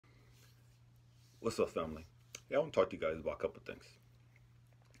What's up, family? Yeah, I want to talk to you guys about a couple of things.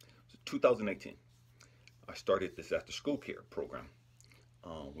 So 2018, I started this after school care program,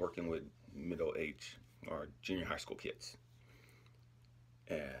 working with middle age or junior high school kids.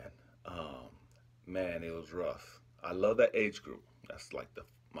 And man, it was rough. I love that age group. That's like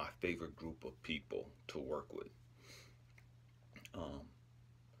my favorite group of people to work with. Um,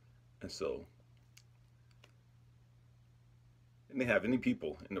 and so, didn't have any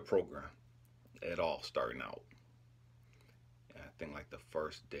people in the program at all starting out. And I think like the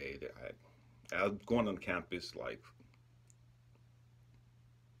first day that I was going on campus like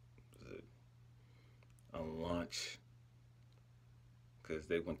on lunch because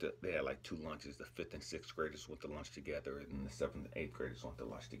they had like two lunches. The fifth and sixth graders went to lunch together, and the seventh and eighth graders went to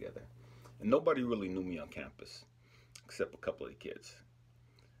lunch together. And nobody really knew me on campus except a couple of the kids.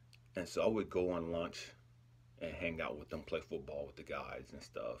 And so I would go on lunch and hang out with them, play football with the guys and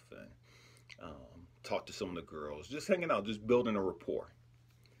stuff, and talk to some of the girls, just hanging out, just building a rapport.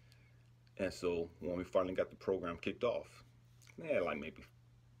 And so when we finally got the program kicked off, they had like maybe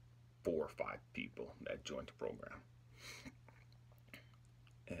 4 or 5 people that joined the program.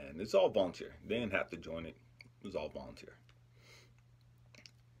 And it's all volunteer. They didn't have to join it. It was all volunteer.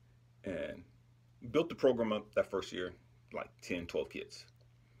 And built the program up that first year, like 10, 12 kids.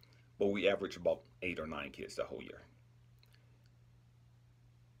 But we averaged about 8 or 9 kids that whole year.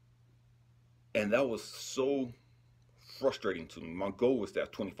 And that was so frustrating to me. My goal was to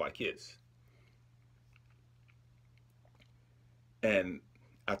have 25 kids. And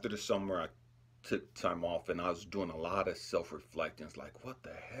after the summer, I took time off and I was doing a lot of self-reflecting. It's like, what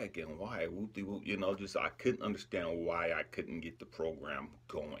the heck and why? Whoop-de-whoop, just I couldn't understand why I couldn't get the program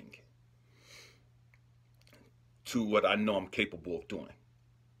going to what I know I'm capable of doing.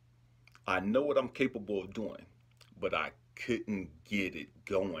 I know what I'm capable of doing, but I couldn't get it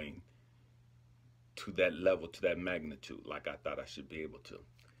going to that level, to that magnitude, like I thought I should be able to.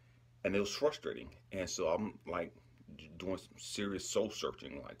 And it was frustrating. And so I'm like doing some serious soul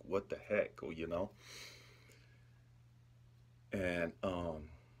searching, like what the heck, And I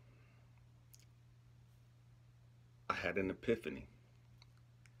had an epiphany.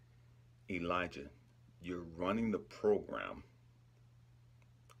 Elijah, you're running the program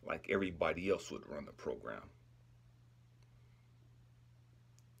like everybody else would run the program.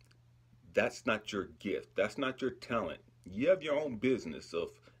 That's not your gift. That's not your talent. You have your own business of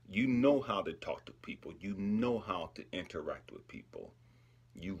you know how to talk to people. You know how to interact with people.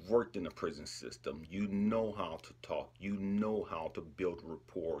 You've worked in the prison system. You know how to talk. You know how to build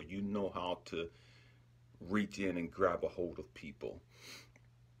rapport. You know how to reach in and grab a hold of people.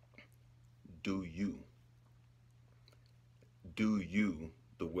 Do you? Do you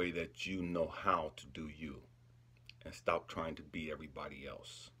the way that you know how to do you, and stop trying to be everybody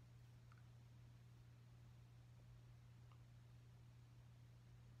else.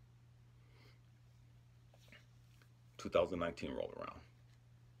 2019 rolled around.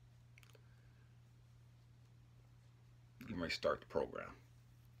 You may start the program.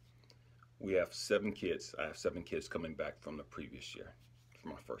 We have 7 kids. I have 7 kids coming back from the previous year,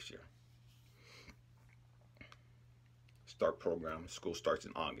 from my first year. Start program. School starts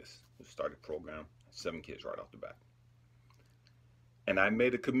in August. We started program. 7 kids right off the bat. And I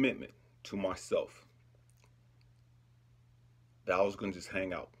made a commitment to myself that I was going to just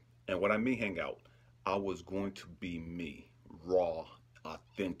hang out. And when I mean hang out, I was going to be me, raw,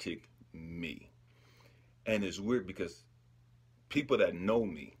 authentic me. And it's weird because people that know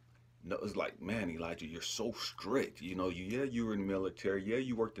me know it's like, man, Elijah, you're so strict. You were in the military. Yeah,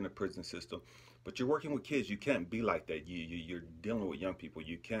 you worked in the prison system. But you're working with kids. You can't be like that. You're dealing with young people.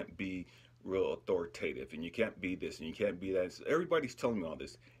 You can't be real authoritative, and you can't be this, and you can't be that. So everybody's telling me all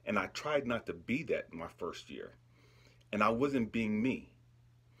this. And I tried not to be that in my first year. And I wasn't being me.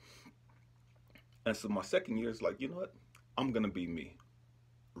 And so my second year is like, you know what? I'm going to be me.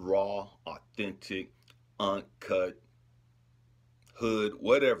 Raw, authentic, uncut, hood,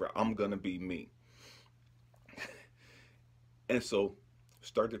 whatever. I'm going to be me. And so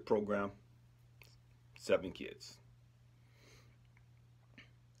started the program, 7 kids.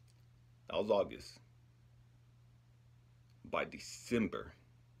 That was August. By December,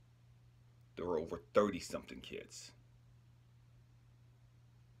 there were over 30-something kids.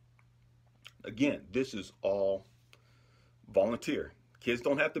 Again, this is all volunteer. Kids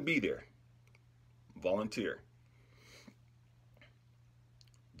don't have to be there. Volunteer.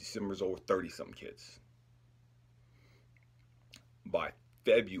 December's over 30-something kids. By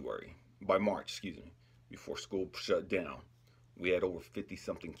March, before school shut down, we had over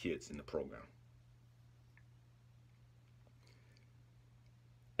 50-something kids in the program.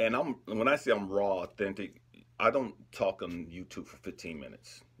 And when I say I'm raw, authentic, I don't talk on YouTube for 15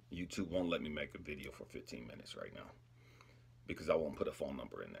 minutes. YouTube won't let me make a video for 15 minutes right now because I won't put a phone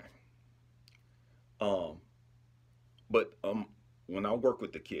number in there. Um, but when I work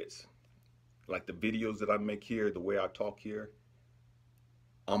with the kids, like the videos that I make here, the way I talk here,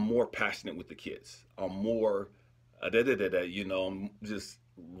 I'm more passionate with the kids. I'm more, I'm just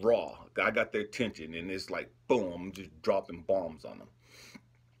raw. I got their attention, and it's like, boom, I'm just dropping bombs on them.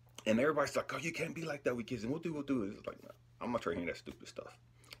 And everybody's like, oh, you can't be like that with kids. And we'll do. It's like, no, I'm not trying to hear that stupid stuff.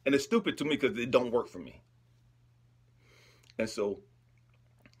 And it's stupid to me because it don't work for me. And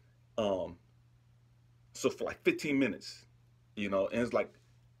um, so for like 15 minutes, and it's like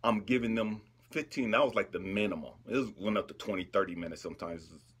I'm giving them 15. That was like the minimum. It went up to 20, 30 minutes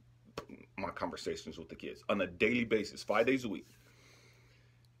sometimes. My conversations with the kids on a daily basis, 5 days a week.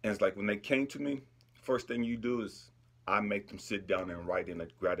 And it's like when they came to me, first thing you do is I make them sit down and write in a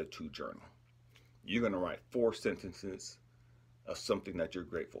gratitude journal. You're going to write 4 sentences of something that you're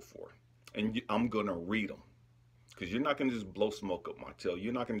grateful for. And I'm going to read them because you're not going to just blow smoke up my tail.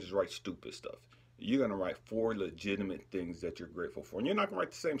 You're not going to just write stupid stuff. You're going to write 4 legitimate things that you're grateful for. And you're not going to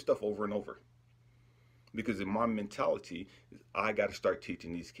write the same stuff over and over. Because in my mentality, I got to start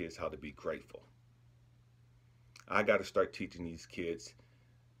teaching these kids how to be grateful. I got to start teaching these kids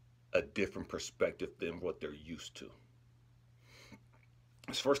a different perspective than what they're used to.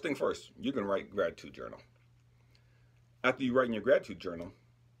 So first thing first, you're going to write a gratitude journal. After you write in your gratitude journal,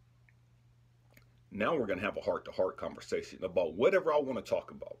 now we're going to have a heart-to-heart conversation about whatever I want to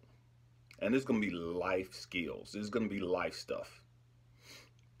talk about. And it's going to be life skills. It's going to be life stuff.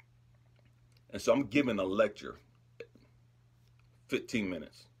 And so I'm giving a lecture 15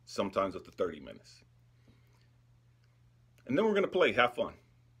 minutes, sometimes up to 30 minutes. And then we're going to play, have fun.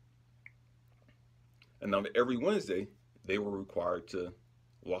 And now every Wednesday, they were required to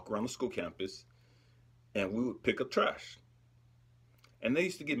walk around the school campus and we would pick up trash. And they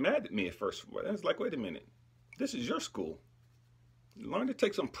used to get mad at me at first. And it's like, wait a minute, this is your school. Learn to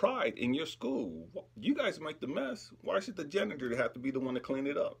take some pride in your school. You guys make the mess. Why should the janitor have to be the one to clean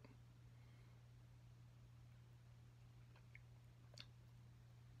it up?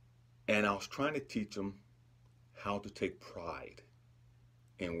 And I was trying to teach them how to take pride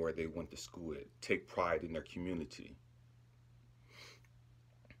in where they went to school at, take pride in their community.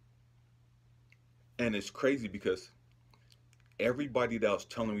 And it's crazy because everybody that was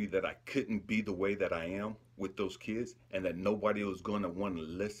telling me that I couldn't be the way that I am with those kids and that nobody was going to want to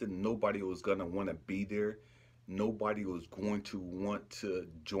listen, nobody was going to want to be there, nobody was going to want to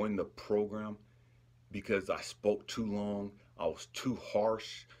join the program because I spoke too long, I was too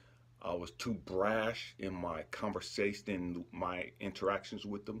harsh, I was too brash in my conversation and my interactions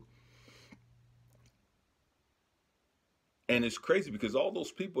with them. And it's crazy because all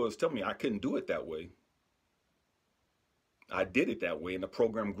those people was telling me I couldn't do it that way. I did it that way and the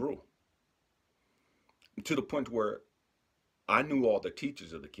program grew. To the point where I knew all the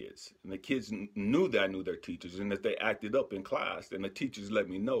teachers of the kids. And the kids knew that I knew their teachers and that they acted up in class. And the teachers let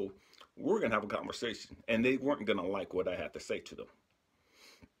me know, we're going to have a conversation. And they weren't going to like what I had to say to them.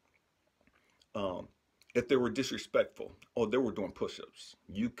 If they were disrespectful, or they were doing push-ups,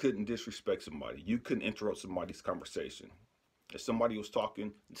 you couldn't disrespect somebody. You couldn't interrupt somebody's conversation. If somebody was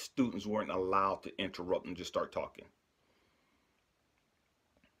talking, the students weren't allowed to interrupt and just start talking.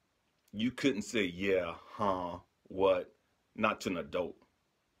 You couldn't say, yeah, huh, what, not to an adult,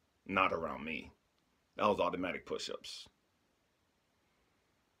 not around me. That was automatic push-ups.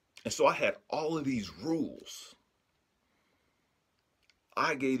 And so I had all of these rules.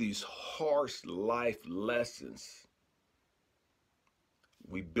 I gave these harsh life lessons.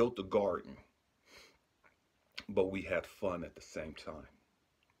 We built a garden, but we had fun at the same time.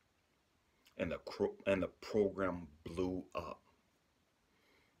 And the program blew up.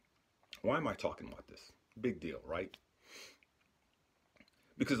 Why am I talking about this? Big deal, right?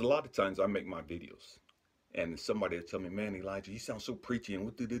 Because a lot of times I make my videos and somebody will tell me, man, Elijah, you sound so preachy and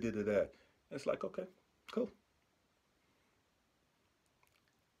what da-da-da-da-da. It's like, okay, cool.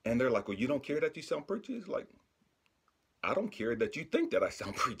 And they're like, well, you don't care that you sound preachy? It's like, I don't care that you think that I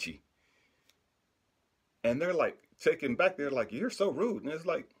sound preachy. And they're like, taken back, they're like, you're so rude. And it's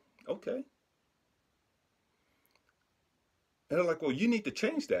like, okay. And they're like, well, you need to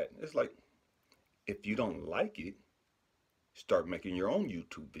change that. It's like, if you don't like it, start making your own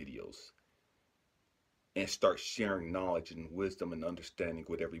YouTube videos and start sharing knowledge and wisdom and understanding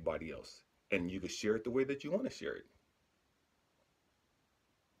with everybody else. And you can share it the way that you want to share it.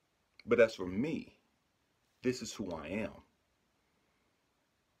 But as for me, this is who I am.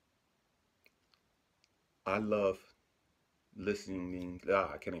 I love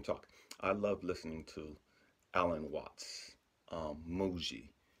I can't even talk. I love listening to Alan Watts, Muji,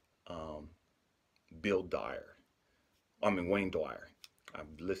 um, Bill Dyer. Wayne Dwyer.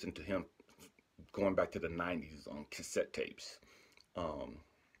 I've listened to him going back to the 90s on cassette tapes. Um,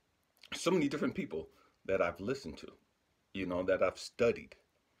 so many different people that I've listened to, that I've studied.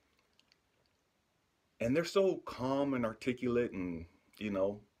 And they're so calm and articulate you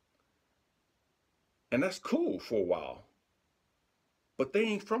know, and that's cool for a while. But they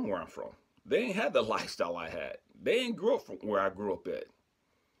ain't from where I'm from. They ain't had the lifestyle I had. They ain't grew up from where I grew up at.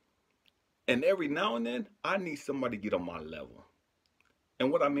 And every now and then, I need somebody to get on my level.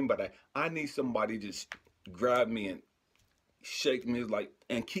 And what I mean by that, I need somebody to just grab me and shake me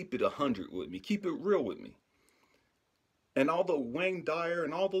and keep it 100 with me. Keep it real with me. And although Wayne Dyer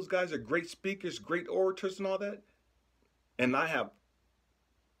and all those guys are great speakers, great orators and all that, and I have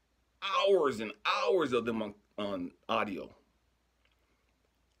hours and hours of them on audio,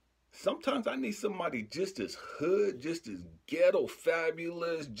 sometimes I need somebody just as hood, just as ghetto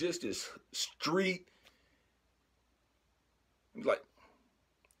fabulous, just as street. Like,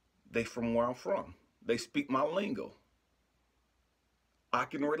 they from where I'm from. They speak my lingo. I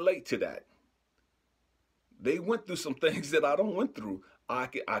can relate to that. They went through some things that I don't went through. I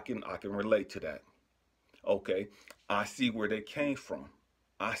can relate to that. Okay, I see where they came from.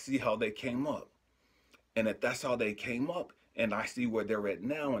 I see how they came up. And if that's how they came up, and I see where they're at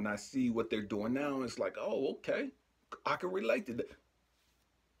now, and I see what they're doing now, it's like, oh, okay, I can relate to that.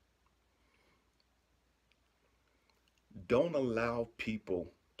 Don't allow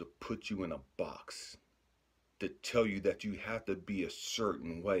people to put you in a box, to tell you that you have to be a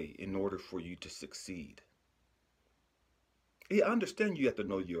certain way in order for you to succeed. Yeah, I understand you have to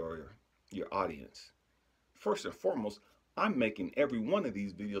know your audience. First and foremost, I'm making every one of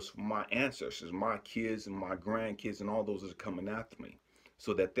these videos for my ancestors, my kids and my grandkids and all those that are coming after me,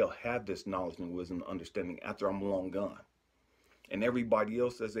 so that they'll have this knowledge and wisdom and understanding after I'm long gone. And everybody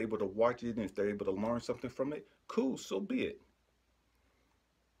else that's able to watch it, and if they're able to learn something from it, cool, so be it.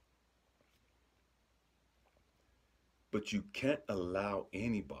 But you can't allow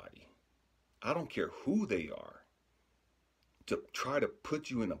anybody, I don't care who they are, to try to put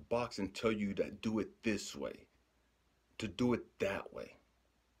you in a box and tell you that do it this way, to do it that way.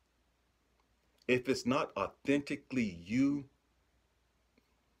 If it's not authentically you,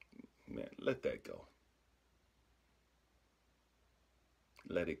 man, let that go.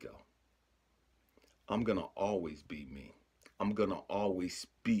 Let it go. I'm going to always be me. I'm going to always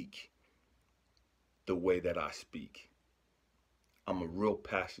speak the way that I speak. I'm a real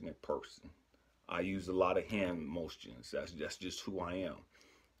passionate person. I use a lot of hand motions. That's just who I am.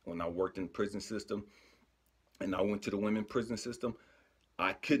 When I worked in the prison system and I went to the women's prison system,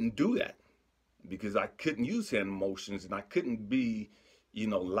 I couldn't do that because I couldn't use hand motions and I couldn't be,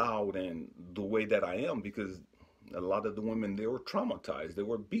 loud and the way that I am, because a lot of the women, they were traumatized. They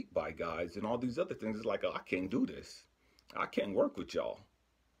were beat by guys and all these other things. It's like, oh, I can't do this. I can't work with y'all.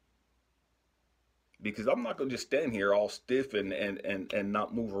 Because I'm not going to just stand here all stiff and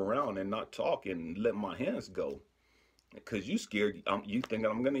not move around and not talk and let my hands go. Because you scared, you think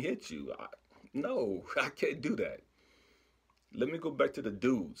I'm going to hit you. No, I can't do that. Let me go back to the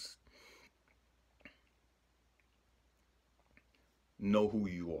dudes. Know who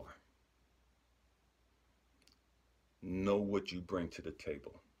you are. Know what you bring to the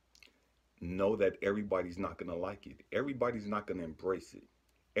table. Know that everybody's not going to like it. Everybody's not going to embrace it.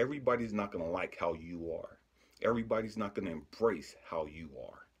 Everybody's not going to like how you are. Everybody's not going to embrace how you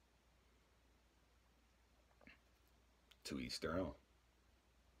are. To each their own.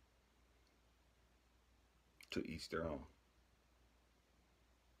 To each their own.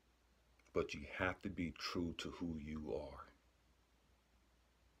 But you have to be true to who you are.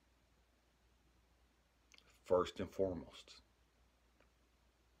 First and foremost.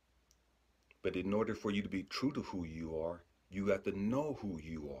 But in order for you to be true to who you are, you have to know who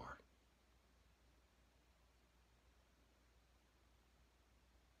you are.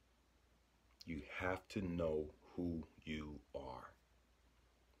 You have to know who you are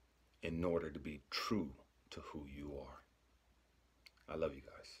in order to be true to who you are. I love you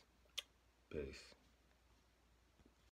guys. Peace.